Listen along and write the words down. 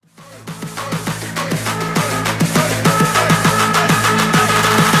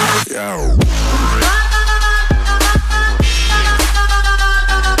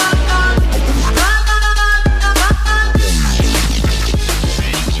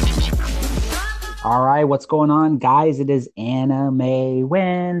All right, what's going on, guys? It is Anime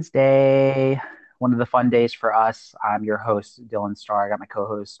Wednesday, one of the fun days for us. I'm your host, Dylan Starr. I got my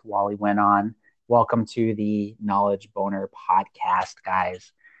co-host, Wally Went on. Welcome to the Knowledge Boner podcast,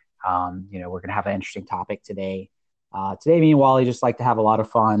 guys. We're gonna have an interesting topic today. Today, me and Wally just like to have a lot of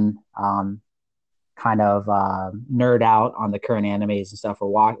fun, kind of nerd out on the current animes and stuff we're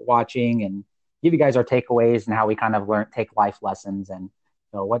watching, and give you guys our takeaways and how we kind of take life lessons. And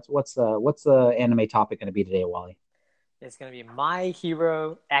so what's the anime topic going to be today, Wally? It's going to be My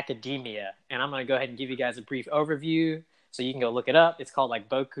Hero Academia, and I'm going to go ahead and give you guys a brief overview so you can go look it up. It's called like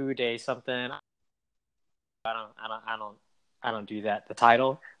Boku de something. I don't do that. The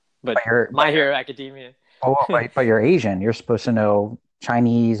title, but But you're My Hero Academia. oh, but you're Asian. You're supposed to know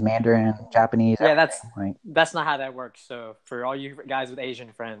Chinese, Mandarin, Japanese, Yeah, that's everything, that's not how that works. So for all you guys with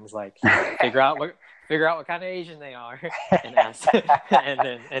Asian friends, like figure out what kind of Asian they are, and ask,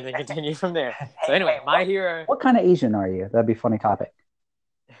 and then continue from there. So Wait, anyway, My Hero. what kind of Asian are you? That'd be a funny topic.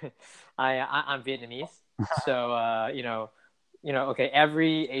 I'm Vietnamese, so okay.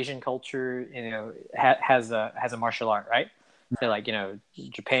 Every Asian culture, has a martial art, right? So like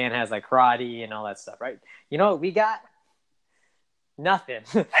Japan has like karate and all that stuff, right? You know what we got? Nothing.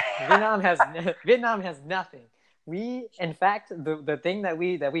 Vietnam has nothing. We, in fact, the thing that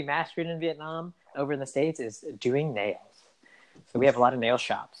we mastered in Vietnam over in the States is doing nails. So we have a lot of nail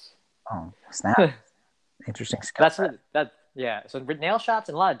shops. Oh, snap! Interesting skill That's set. what that yeah. So nail shops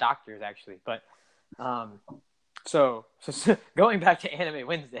and a lot of doctors actually, but um, so going back to Anime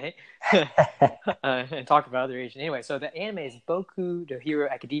Wednesday and talk about other Asian. Anyway, so the anime is Boku no Hero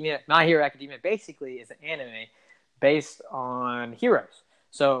Academia. My Hero Academia basically is an anime based on heroes.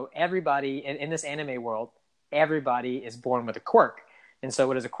 So everybody in this anime world, everybody is born with a quirk. And so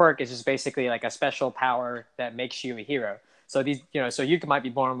what is a quirk is just basically like a special power that makes you a hero. So so you might be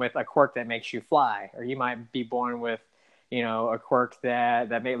born with a quirk that makes you fly, or you might be born with a quirk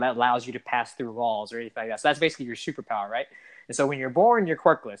that allows you to pass through walls or anything like that. So that's basically your superpower, right? And so when you're born, you're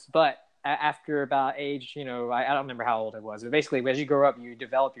quirkless. But after about age, I don't remember how old it was, but basically as you grow up, you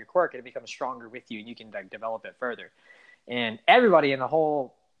develop your quirk and it becomes stronger with you, and you can like develop it further. And everybody in the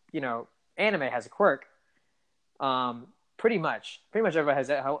whole, anime has a quirk. Pretty much everybody has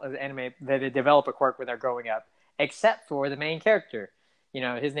an anime that they develop a quirk when they're growing up, except for the main character.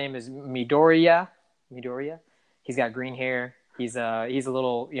 His name is Midoriya. Midoriya. He's got green hair. He's a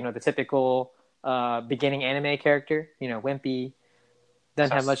little, the typical beginning anime character. Wimpy,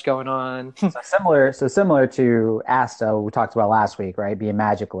 doesn't So, have much going on. so similar to Asta, we talked about last week, right? Being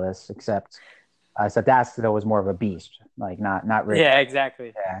magicless, except Asta was more of a beast, like not rich. Yeah,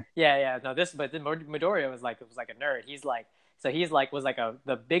 exactly. Yeah. Yeah. No, but then Midoriya was like a nerd. He's like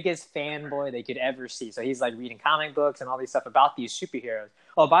the biggest fanboy they could ever see. So he's like reading comic books and all these stuff about these superheroes.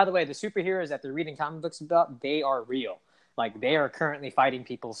 Oh, by the way, the superheroes that they're reading comic books about, they are real. Like they are currently fighting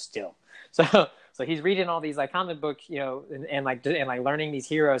people still. So so he's reading all these like comic books, and learning these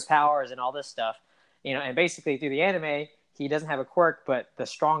heroes' powers and all this stuff. And basically through the anime, he doesn't have a quirk, but the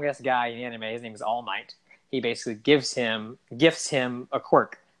strongest guy in the anime, his name is All Might. He basically gifts him a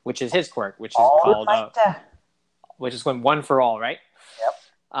quirk, which is his quirk, which is All called right. which is when One for All, right?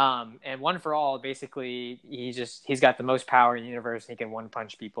 Yep. And One for All, basically, he's got the most power in the universe. He can one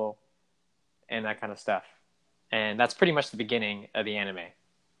punch people and that kind of stuff. And that's pretty much the beginning of the anime.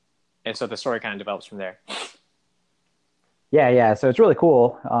 And so the story kind of develops from there. Yeah. So it's really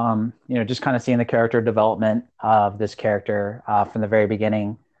cool. Just kind of seeing the character development of this character from the very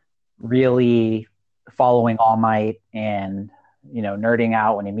beginning, really following All Might and nerding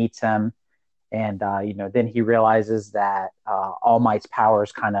out when he meets him. And then he realizes that All Might's power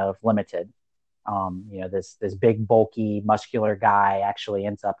is kind of limited. This big, bulky, muscular guy actually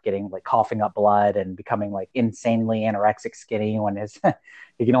ends up getting like coughing up blood and becoming like insanely anorexic skinny when his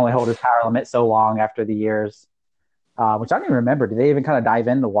he can only hold his power limit so long after the years. Which I don't even remember. Did they even kind of dive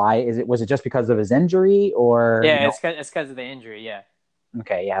into why? Was it just because of his injury, or Yeah, it's because of the injury. Yeah,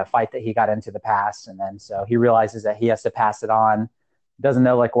 okay, yeah, a fight that he got into the past, and then so he realizes that he has to pass it on. Doesn't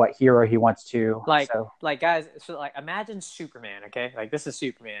know like what hero he wants to. like So like guys. So like imagine Superman. Okay, like this is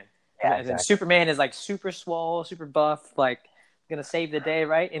Superman, yeah, and then exactly. Superman is like super swole, super buff, like gonna save the day,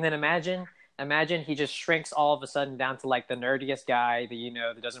 right? And then imagine he just shrinks all of a sudden down to like the nerdiest guy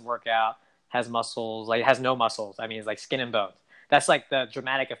that doesn't work out, has muscles, like has no muscles. I mean, it's like skin and bones. That's like the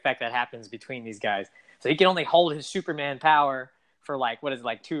dramatic effect that happens between these guys. So he can only hold his Superman power for like what is it,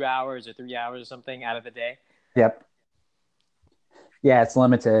 like 2 hours or 3 hours or something out of the day. Yep. Yeah, it's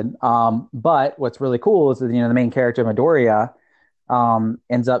limited. But what's really cool is that the main character Midoriya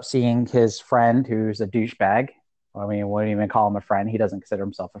ends up seeing his friend who's a douchebag. I mean, we wouldn't even call him a friend. He doesn't consider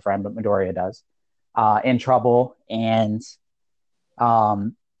himself a friend, but Midoriya does. in trouble, and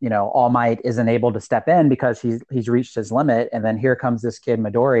All Might isn't able to step in because he's reached his limit. And then here comes this kid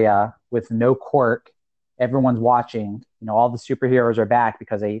Midoriya with no quirk. Everyone's watching. All the superheroes are back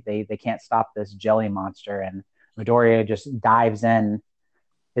because they can't stop this jelly monster. And Midoriya just dives in.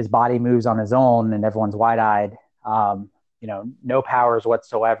 His body moves on his own, and everyone's wide eyed. No powers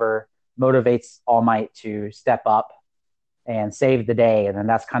whatsoever. Motivates All Might to step up and save the day. And then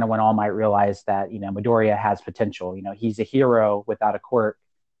that's kind of when All Might realized that, Midoriya has potential. He's a hero without a quirk,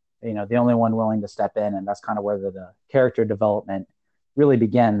 the only one willing to step in. And that's kind of where the character development really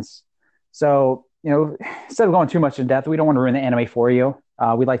begins. So, instead of going too much in depth, we don't want to ruin the anime for you.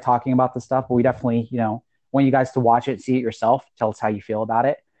 We like talking about the stuff, but we definitely, want you guys to watch it, see it yourself, tell us how you feel about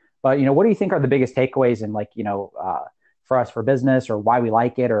it. But, what do you think are the biggest takeaways and for us for business, or why we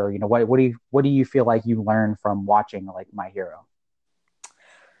like it, or what do you feel like you learned from watching like My Hero?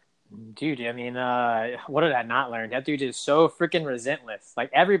 Dude, I mean, what did I not learn? That dude is so freaking relentless. Like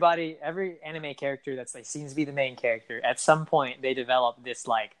every anime character that's like seems to be the main character, at some point they develop this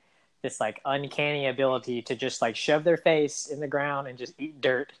uncanny ability to just like shove their face in the ground and just eat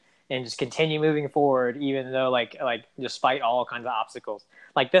dirt and just continue moving forward, even though like despite all kinds of obstacles.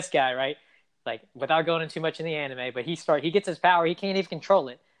 Like this guy, right? Like without going into too much in the anime, but he gets his power, he can't even control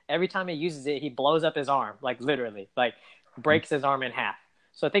it. Every time he uses it, he blows up his arm, like literally, like breaks his arm in half.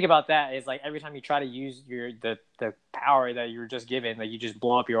 So think about that. Is like every time you try to use the power that you were just given, like you just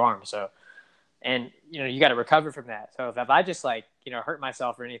blow up your arm. So, and you got to recover from that. So if I just like hurt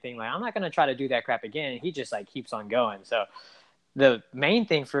myself or anything, like I'm not gonna try to do that crap again. He just like keeps on going. So the main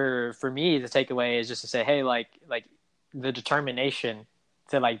thing for me to take away is just to say, hey, like the determination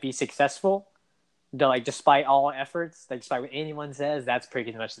to like be successful, to like despite all efforts, like despite what anyone says, that's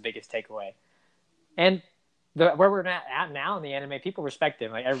pretty much the biggest takeaway. And where we're at now in the anime, people respect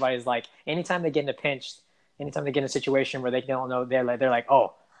him. Like everybody's like, anytime they get in a pinch, anytime they get in a situation where they don't know, they're like,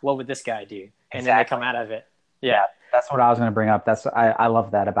 oh, what would this guy do? And then they come out of it. Yeah, that's what I was going to bring up. I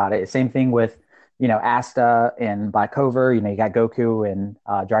love that about it. Same thing with Asta and Black Clover. You got Goku and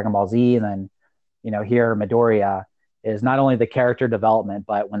Dragon Ball Z, and then here Midoriya is not only the character development,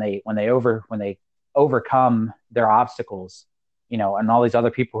 but when they overcome their obstacles, and all these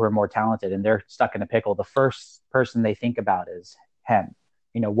other people who are more talented and they're stuck in a pickle, the first person they think about is him.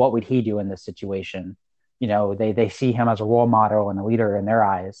 What would he do in this situation? They see him as a role model and a leader in their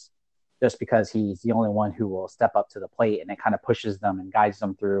eyes, just because he's the only one who will step up to the plate, and it kind of pushes them and guides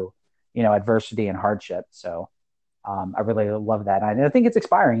them through, adversity and hardship. So I really love that. And I think it's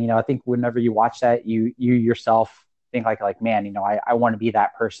inspiring. I think whenever you watch that, you yourself think like, man, I want to be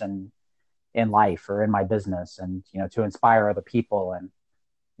that person in life or in my business, and to inspire other people, and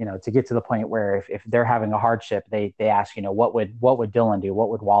to get to the point where if they're having a hardship, they ask, what would Dylan do, what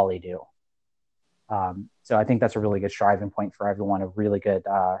would Wally do? So I think that's a really good striving point for everyone, a really good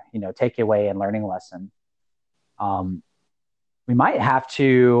takeaway and learning lesson. We might have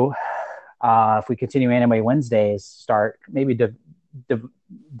to, if we continue Anime Wednesdays, start maybe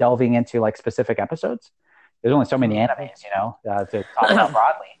delving into like specific episodes. There's only so many animes to talk about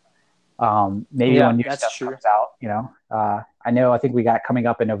broadly. Maybe when new stuff comes out, I think we got coming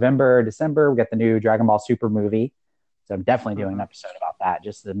up in November, December, we got the new Dragon Ball Super movie. So I'm definitely doing an episode about that,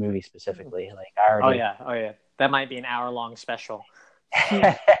 just the movie specifically. Like I already. Oh yeah. That might be an hour-long special.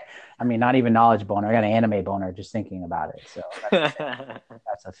 I mean, not even knowledge boner. I got an anime boner just thinking about it. So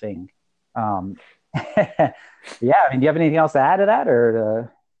that's a thing. Yeah. I mean, do you have anything else to add to that,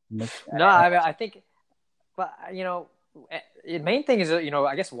 or? No, I think, but the main thing is,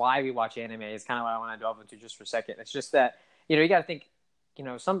 I guess why we watch anime is kind of what I want to delve into just for a second. It's just that, you got to think,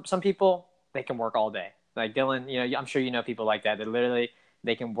 some people, they can work all day. Like Dylan, I'm sure people like that. That literally,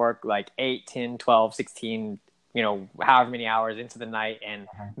 they can work like 8, 10, 12, 16, however many hours into the night and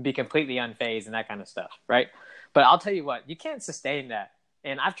be completely unfazed and that kind of stuff, right? But I'll tell you what, you can't sustain that.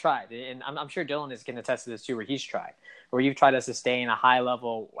 And I've tried, and I'm sure Dylan can attest to this too, where he's tried, where you've tried to sustain a high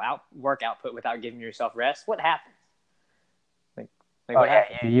level work output without giving yourself rest. What happens?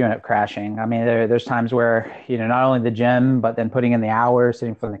 You end up crashing. I mean, there's times where, not only the gym, but then putting in the hours,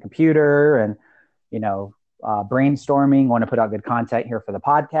 sitting for the computer and, brainstorming, want to put out good content here for the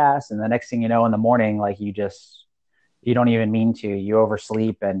podcast. And the next thing you know, in the morning, like you don't even mean to, you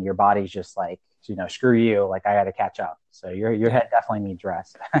oversleep and your body's just like, screw you. Like I got to catch up. So your head definitely needs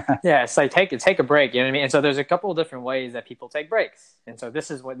rest. Yeah. It's like take a break. You know what I mean? And so there's a couple of different ways that people take breaks. And so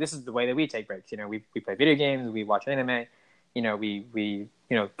this is the way that we take breaks. We play video games, we watch anime, we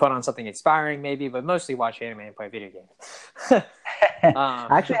put on something inspiring maybe, but mostly watch anime and play video games. I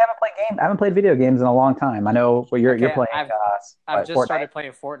actually haven't played games. I haven't played video games in a long time. I know what you're Okay, playing. I've just Fortnite. started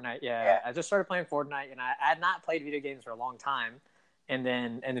playing Fortnite. Yeah. Yeah, I just started playing Fortnite, and I had not played video games for a long time. And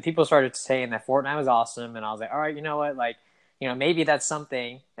then the people started saying that Fortnite was awesome, and I was like, all right, you know what, like, maybe that's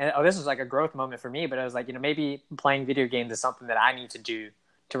something. And this was like a growth moment for me, but I was like, maybe playing video games is something that I need to do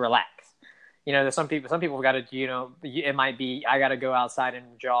to relax. There's some people got to, it might be I got to go outside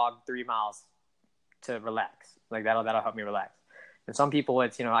and jog 3 miles to relax. Like that'll help me relax. And some people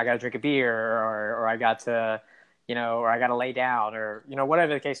it's, I got to drink a beer or I got to, or I got to lay down or,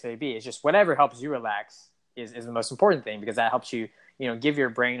 whatever the case may be. It's just whatever helps you relax is the most important thing, because that helps you, give your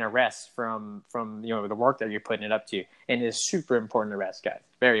brain a rest from, the work that you're putting it up to. And it's super important to rest, guys.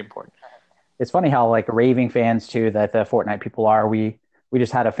 Very important. It's funny how like raving fans too that the Fortnite people are. We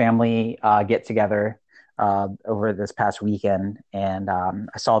just had a family get together over this past weekend, and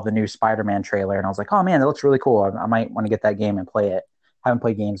I saw the new Spider-Man trailer, and I was like, "Oh man, that looks really cool. I might want to get that game and play it." I haven't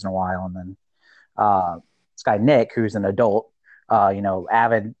played games in a while, and then this guy Nick, who's an adult,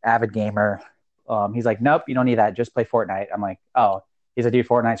 avid gamer, he's like, "Nope, you don't need that. Just play Fortnite." I'm like, "Oh." He's like, "Dude,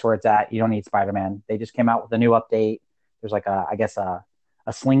 Fortnite's where it's at. You don't need Spider-Man. They just came out with a new update. There's like I guess a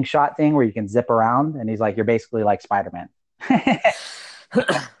slingshot thing where you can zip around," and he's like, "You're basically like Spider-Man."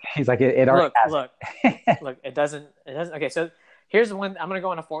 He's like, it already look, it doesn't. Okay, so here's the one. I'm going to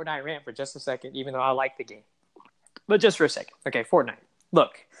go on a Fortnite rant for just a second, even though I like the game. But just for a second. Okay, Fortnite.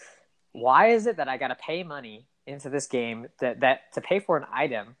 Look, why is it that I got to pay money into this game that to pay for an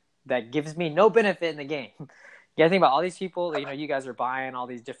item that gives me no benefit in the game? You got to think about all these people, you guys are buying all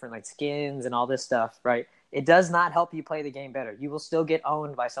these different like skins and all this stuff, right? It does not help you play the game better. You will still get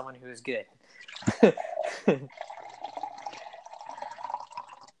owned by someone who is good.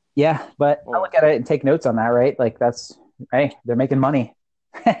 Yeah, but I look at it and take notes on that, right? Like that's right. They're making money.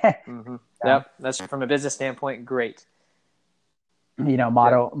 Mm-hmm. Yep, that's from a business standpoint, great.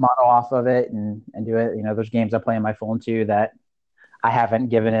 Model off of it and do it. There's games I play on my phone too that I haven't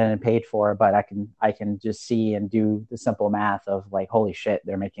given in and paid for, but I can just see and do the simple math of like, holy shit,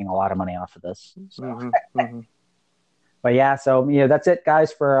 they're making a lot of money off of this. So. Mm-hmm. But yeah, so that's it,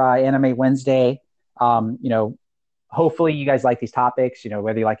 guys, for Anime Wednesday. Hopefully you guys like these topics,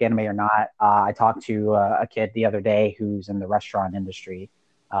 whether you like anime or not. I talked to a kid the other day who's in the restaurant industry,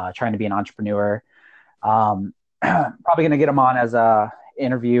 trying to be an entrepreneur. Probably going to get him on as a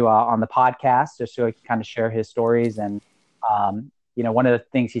interview on the podcast, just so he can kind of share his stories. And, one of the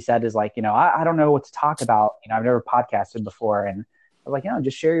things he said is like, I don't know what to talk about. I've never podcasted before. And I was like,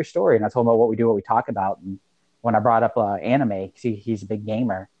 just share your story. And I told him about what we talk about. And when I brought up anime, he's a big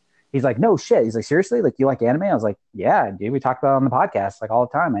gamer. He's like, no shit. He's like, seriously? Like, you like anime? I was like, yeah, dude, we talk about it on the podcast like all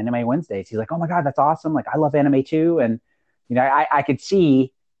the time, Anime Wednesdays. He's like, oh my God, that's awesome. Like, I love anime too. And, I could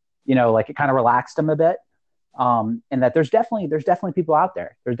see, like it kind of relaxed him a bit. And that there's definitely people out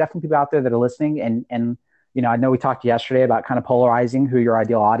there. There's definitely people out there that are listening. And, I know we talked yesterday about kind of polarizing who your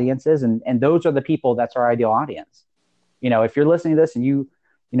ideal audience is. And those are the people that's our ideal audience. If you're listening to this and you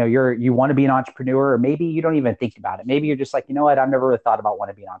want to be an entrepreneur, or maybe you don't even think about it. Maybe you're just like, you know what? I've never really thought about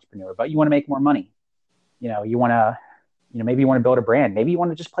wanting to be an entrepreneur, but you want to make more money. You want to, maybe you want to build a brand. Maybe you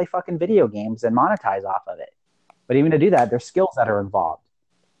want to just play fucking video games and monetize off of it. But even to do that, there's skills that are involved.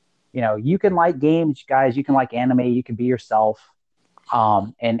 You can like games, guys. You can like anime. You can be yourself.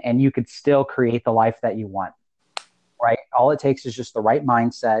 And you could still create the life that you want, right? All it takes is just the right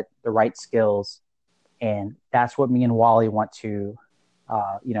mindset, the right skills. And that's what me and Wally want to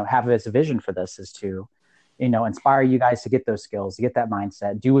have as a vision for this, is to, inspire you guys to get those skills, to get that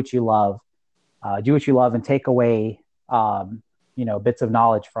mindset, do what you love and take away, bits of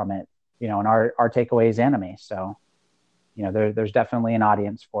knowledge from it, and our takeaway is anime. So, there's definitely an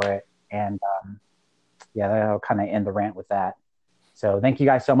audience for it. And, that'll kind of end the rant with that. So thank you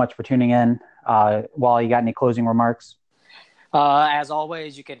guys so much for tuning in. Wally, you got any closing remarks? As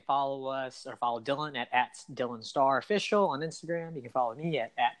always, you can follow us or follow Dylan at Dylan Star Official on Instagram. You can follow me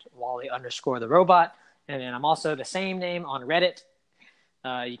at Wally_the robot. And then I'm also the same name on Reddit.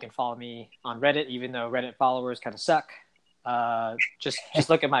 You can follow me on Reddit, even though Reddit followers kind of suck. Just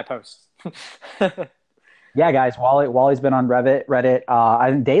look at my posts. Yeah, guys, Wally's been on Reddit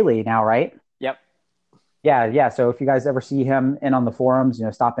I think daily now, right? Yep. Yeah. So if you guys ever see him in on the forums,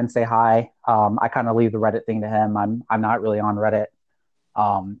 stop in, say hi. I kind of leave the Reddit thing to him. I'm not really on Reddit,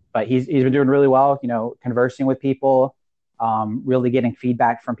 but he's been doing really well. Conversing with people, really getting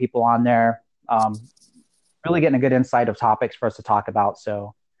feedback from people on there, really getting a good insight of topics for us to talk about.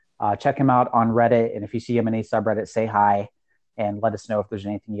 So check him out on Reddit, and if you see him in any subreddit, say hi and let us know if there's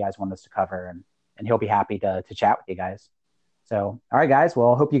anything you guys want us to cover, and he'll be happy to chat with you guys. So, all right, guys.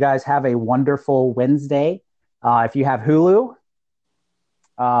 Well, I hope you guys have a wonderful Wednesday. If you have Hulu,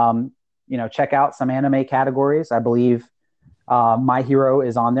 check out some anime categories. I believe My Hero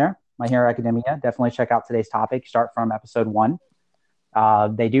is on there. My Hero Academia. Definitely check out today's topic. Start from episode 1.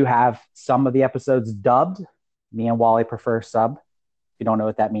 They do have some of the episodes dubbed. Me and Wally prefer sub. If you don't know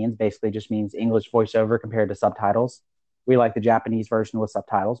what that means, basically just means English voiceover compared to subtitles. We like the Japanese version with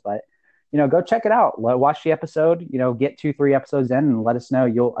subtitles, but go check it out. Watch the episode. Get 2-3 episodes in and let us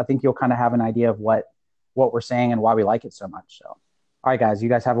know. I think you'll kind of have an idea of what we're saying and why we like it so much. So, all right, guys, you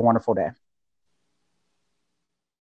guys have a wonderful day.